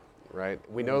see it, right?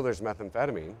 We know there's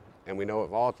methamphetamine, and we know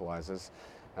it volatilizes.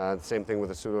 The same thing with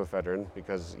the pseudoephedrine,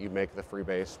 because you make the free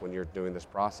base when you're doing this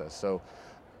process. So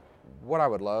what I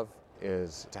would love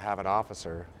is to have an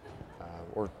officer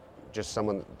or just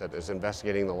someone that is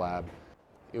investigating the lab.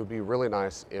 It would be really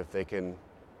nice if they can,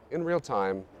 in real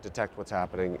time, detect what's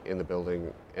happening in the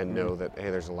building and know that, hey,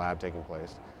 there's a lab taking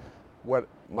place. What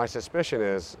my suspicion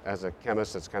is, as a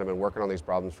chemist that's kind of been working on these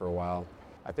problems for a while,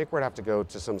 I think we're going to have to go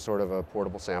to some sort of a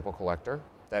portable sample collector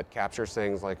that captures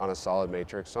things like on a solid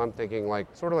matrix. So I'm thinking like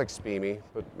sort of like SPEME,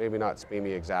 but maybe not SPEME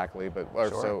exactly, but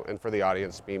so, and for the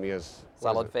audience, SPEME is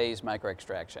solid phase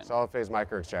microextraction. Solid phase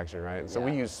microextraction, right? And so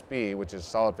we use SPE, which is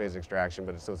solid phase extraction,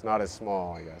 but so it's not as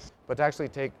small, I guess. But to actually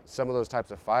take some of those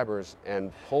types of fibers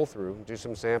and pull through, do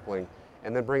some sampling,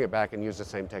 and then bring it back and use the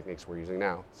same techniques we're using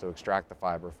now. So extract the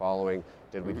fiber following,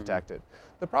 did we detect it?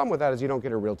 The problem with that is you don't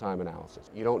get a real-time analysis.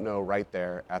 You don't know right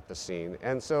there at the scene.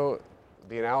 And so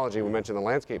the analogy, we mentioned the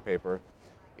landscape paper,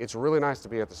 it's really nice to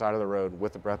be at the side of the road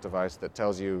with the breath device that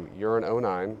tells you you're an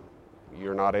 09,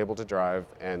 you're not able to drive,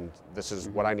 and this is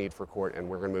what I need for court, and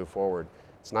we're going to move forward.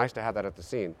 It's nice to have that at the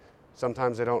scene.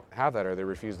 Sometimes they don't have that, or they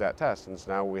refuse that test, and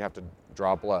so now we have to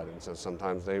draw blood. And so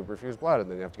sometimes they refuse blood, and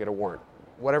then you have to get a warrant.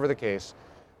 Whatever the case,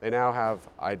 they now have,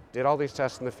 I did all these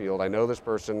tests in the field, I know this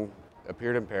person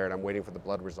appeared impaired, I'm waiting for the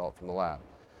blood result from the lab.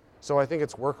 So I think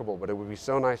it's workable, but it would be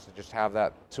so nice to just have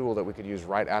that tool that we could use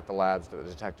right at the labs to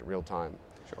detect it real time.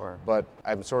 Sure. But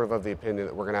I'm sort of the opinion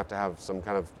that we're going to have some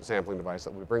kind of sampling device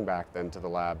that we bring back then to the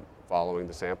lab following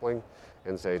the sampling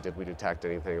and say, did we detect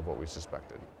anything of what we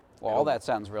suspected? Well, all that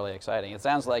sounds really exciting. It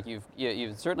sounds like you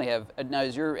certainly have. Now,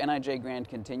 is your NIJ grant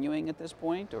continuing at this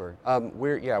point, or?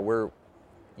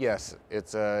 Yes,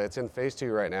 it's in phase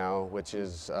 2 right now, which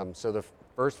is so the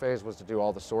first phase was to do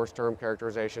all the source term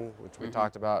characterization, which we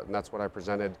talked about, and that's what I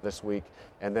presented this week.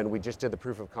 And then we just did the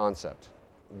proof of concept.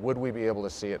 Would we be able to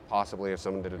see it possibly if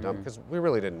someone did a dump? Because we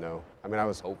really didn't know. I mean, I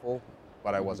was hopeful,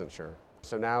 but I wasn't sure.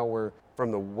 So now we're,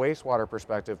 from the wastewater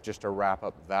perspective, just to wrap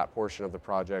up that portion of the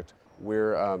project,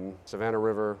 we're Savannah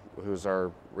River, who's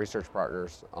our research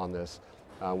partners on this.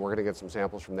 We're going to get some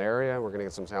samples from the area, we're going to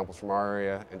get some samples from our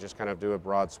area, and just kind of do a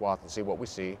broad swath and see what we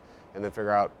see, and then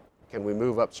figure out, can we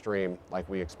move upstream like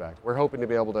we expect? We're hoping to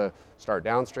be able to start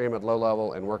downstream at low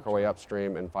level and work our way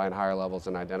upstream and find higher levels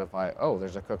and identify, oh,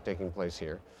 there's a cook taking place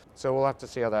here. So we'll have to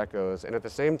see how that goes. And at the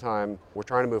same time, we're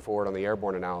trying to move forward on the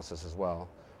airborne analysis as well,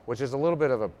 which is a little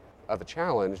bit of a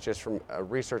challenge just from a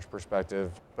research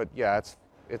perspective. But yeah,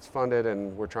 it's funded,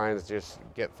 and we're trying to just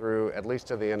get through at least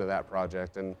to the end of that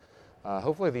project. And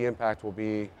hopefully the impact will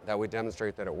be that we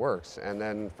demonstrate that it works. And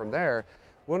then from there,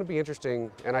 won't it be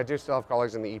interesting, and I do still have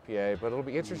colleagues in the EPA, but it'll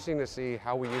be interesting to see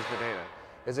how we use the data.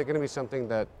 Is it going to be something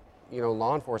that,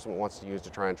 law enforcement wants to use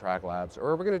to try and track labs, or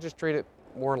are we going to just treat it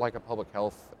more like a public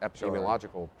health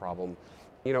epidemiological problem?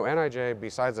 NIJ,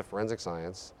 besides the forensic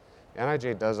science,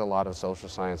 NIJ does a lot of social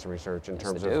science research in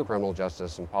terms of criminal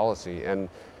justice and policy, and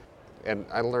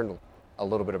I learned a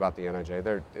little bit about the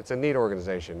NIJ. It's a neat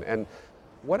organization, and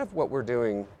what if what we're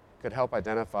doing could help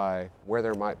identify where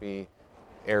there might be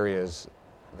areas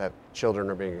that children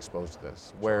are being exposed to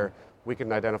this, where we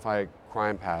can identify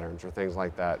crime patterns or things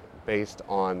like that based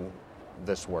on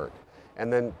this work.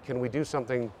 And then can we do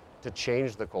something to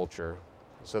change the culture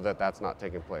so that that's not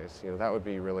taking place? That would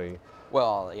be really...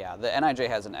 Well, yeah, the NIJ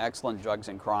has an excellent drugs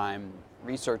and crime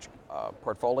research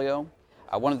portfolio.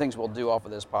 One of the things we'll do off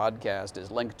of this podcast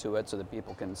is link to it so that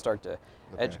people can start to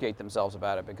educate themselves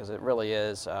about it, because it really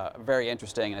is very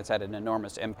interesting, and it's had an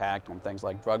enormous impact on things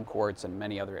like drug courts and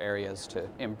many other areas to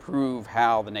improve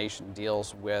how the nation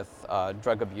deals with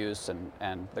drug abuse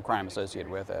and the crime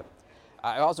associated with it.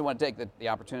 I also want to take the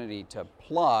opportunity to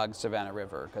plug Savannah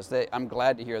River, because I'm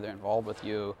glad to hear they're involved with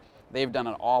you. They've done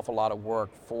an awful lot of work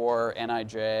for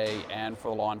NIJ and for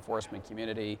the law enforcement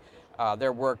community.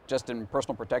 Their work just in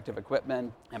personal protective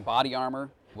equipment and body armor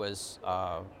was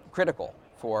critical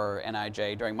for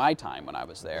NIJ during my time when I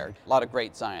was there. A lot of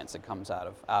great science that comes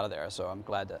out of there, so I'm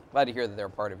glad to hear that they're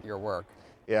part of your work.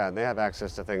 Yeah, and they have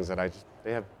access to things that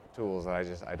they have tools that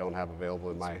I don't have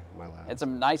available in my lab. It's a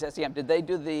nice SEM. Did they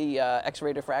do the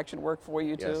X-ray diffraction work for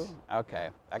you too? Yes. Okay,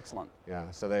 excellent. Yeah,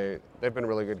 so they've been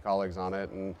really good colleagues on it,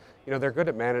 and they're good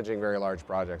at managing very large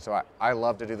projects. So I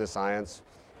love to do the science.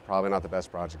 Probably not the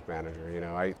best project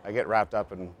manager. I get wrapped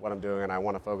up in what I'm doing, and I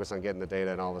want to focus on getting the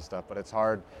data and all this stuff, but it's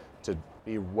hard to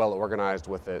be well organized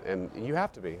with it, and you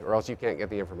have to be, or else you can't get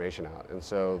the information out. And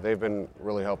so they've been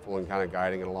really helpful in kind of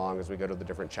guiding it along as we go to the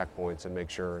different checkpoints and make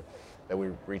sure that we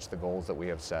reach the goals that we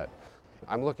have set.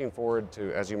 I'm looking forward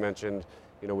to, as you mentioned,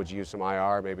 would you use some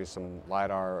IR, maybe some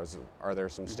LiDAR, are there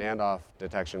some standoff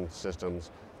detection systems?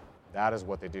 That is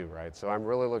what they do, right? So I'm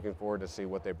really looking forward to see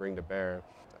what they bring to bear.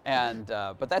 And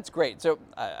but that's great. So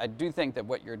I do think that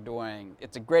what you're doing,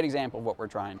 it's a great example of what we're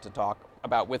trying to talk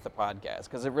about with the podcast,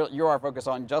 because you are focused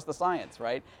on just the science,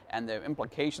 right? And the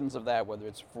implications of that, whether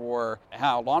it's for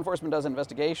how law enforcement does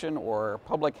investigation or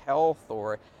public health,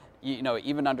 or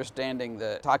even understanding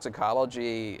the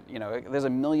toxicology. There's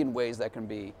a million ways that can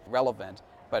be relevant,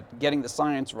 but getting the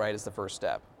science right is the first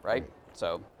step, right?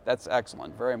 So that's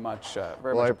excellent. Very much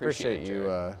Well, I appreciate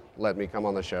you letting me come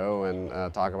on the show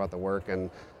and talk about the work. And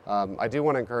I do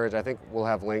want to encourage, I think we'll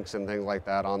have links and things like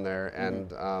that on there.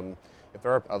 And if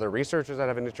there are other researchers that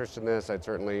have an interest in this, I'd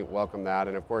certainly welcome that.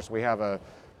 And of course, we have an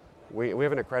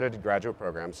accredited graduate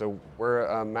program. So we're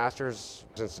a master's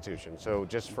institution. So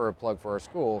just for a plug for our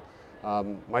school,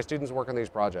 my students work on these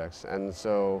projects. And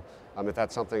so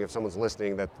if someone's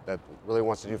listening that really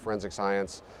wants to do forensic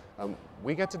science,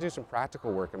 we get to do some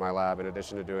practical work in my lab in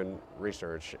addition to doing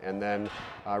research, and then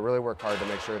really work hard to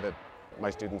make sure that my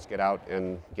students get out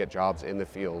and get jobs in the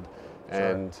field.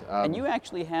 Sure. And you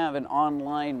actually have an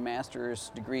online master's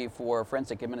degree for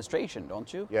forensic administration,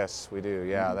 don't you? Yes, we do.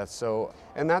 Yeah, that's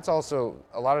also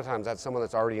a lot of times that's someone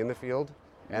that's already in the field,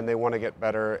 and they want to get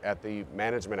better at the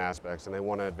management aspects, and they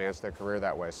want to advance their career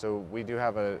that way. So we do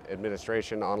have an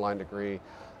administration online degree.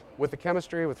 With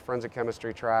the forensic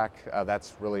chemistry track,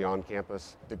 that's really on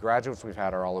campus. The graduates we've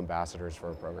had are all ambassadors for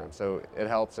our program, so it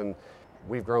helps, and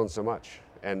we've grown so much.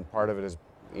 And part of it is,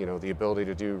 the ability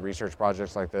to do research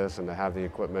projects like this and to have the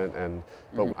equipment,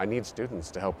 but I need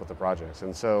students to help with the projects.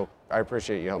 And so I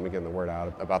appreciate you helping me get the word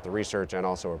out about the research and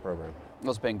also our program. Well,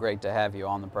 it's been great to have you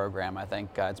on the program. I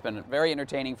think it's been very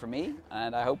entertaining for me,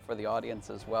 and I hope for the audience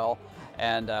as well.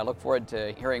 And I look forward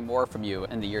to hearing more from you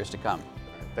in the years to come.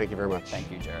 Thank you very much.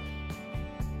 Thank you, Jarrad.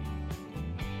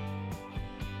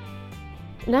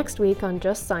 Next week on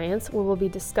Just Science, we will be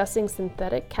discussing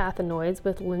synthetic cathinoids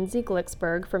with Lindsay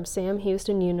Glicksberg from Sam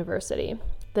Houston University.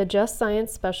 The Just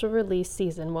Science special release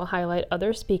season will highlight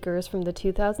other speakers from the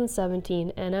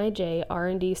 2017 NIJ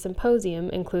R&D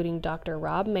Symposium, including Dr.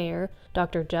 Rob Mayer,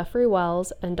 Dr. Jeffrey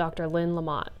Wells, and Dr. Lynn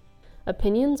Lamott.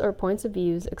 Opinions or points of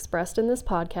views expressed in this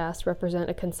podcast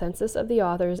represent a consensus of the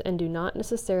authors and do not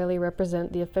necessarily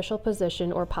represent the official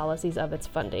position or policies of its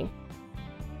funding.